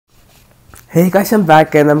Hey guys, I'm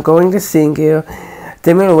back and I'm going to sing you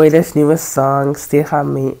Demi Lovato's newest song, Still Have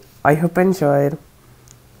Me. I hope you enjoyed,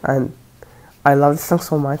 and I love this song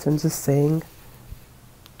so much. I'm just saying.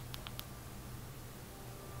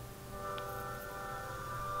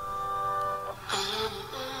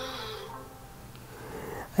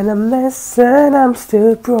 And I'm missing, I'm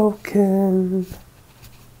still broken,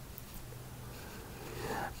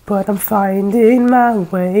 but I'm finding my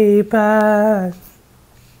way back.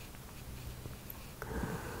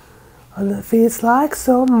 And it feels like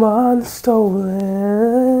someone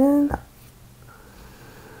stolen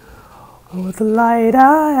all the light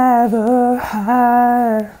I ever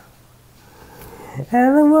had.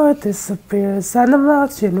 And the word disappears and I'm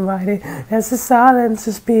watching writing as the silence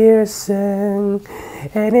is piercing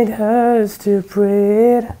and it hurts to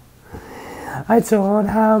breathe. I don't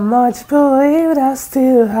have much belief, I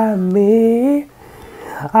still have me.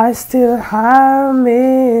 I still have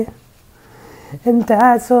me. And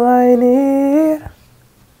that's all I need.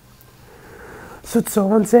 So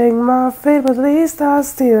don't take my fate, but at least I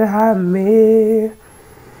still have me.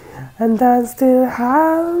 And I still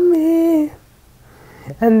have me.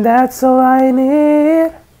 And that's all I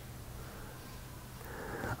need.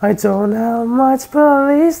 I don't have much, but at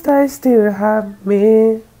least I still have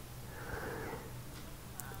me.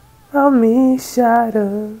 Of me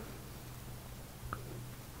shattered.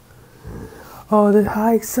 All the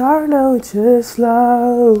hikes are now just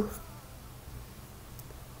low,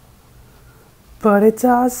 but it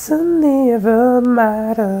doesn't even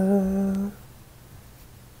matter,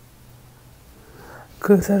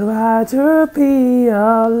 'cause I'd rather be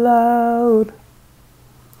alone.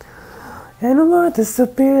 And the word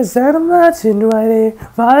disappears and I'm watching writing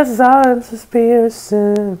while the silence is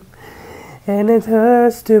piercing and it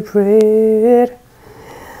hurts to breathe.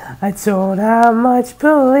 I don't have much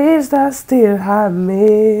beliefs, I still have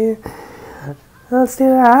me. I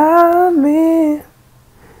still have me.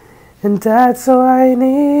 And that's all I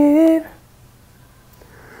need.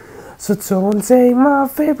 So don't take my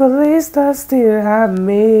fate, but at least I still have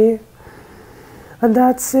me. And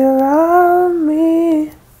that's still have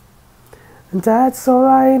me. And that's all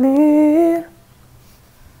I need.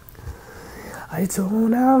 I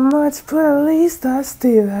don't have much, but at least I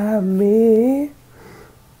still have me.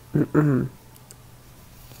 I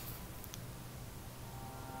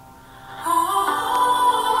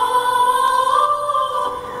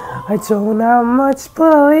don't have much,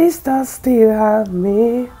 but at least I still have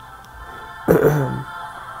me.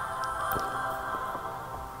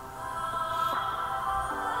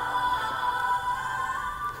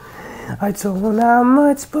 I don't have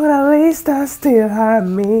much, but at least I still have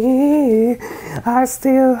me. I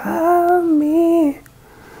still have me.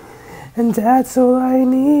 And that's all I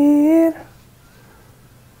need.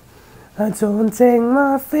 I don't take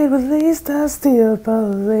my fate, but at least I still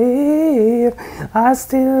believe. I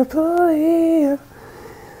still believe.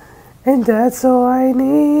 And that's all I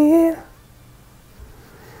need.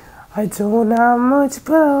 I don't have much,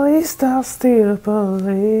 but at least I still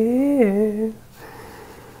believe.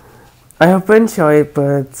 I hope you enjoyed,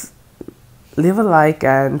 but leave a like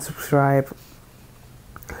and subscribe.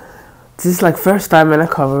 This is like first time when I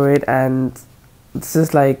cover it, and this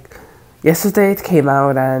is like yesterday it came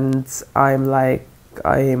out, and I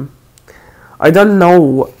don't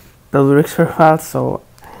know the lyrics very well, so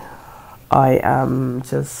I am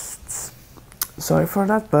just sorry for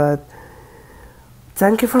that. But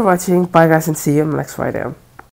thank you for watching. Bye guys, and see you next Friday.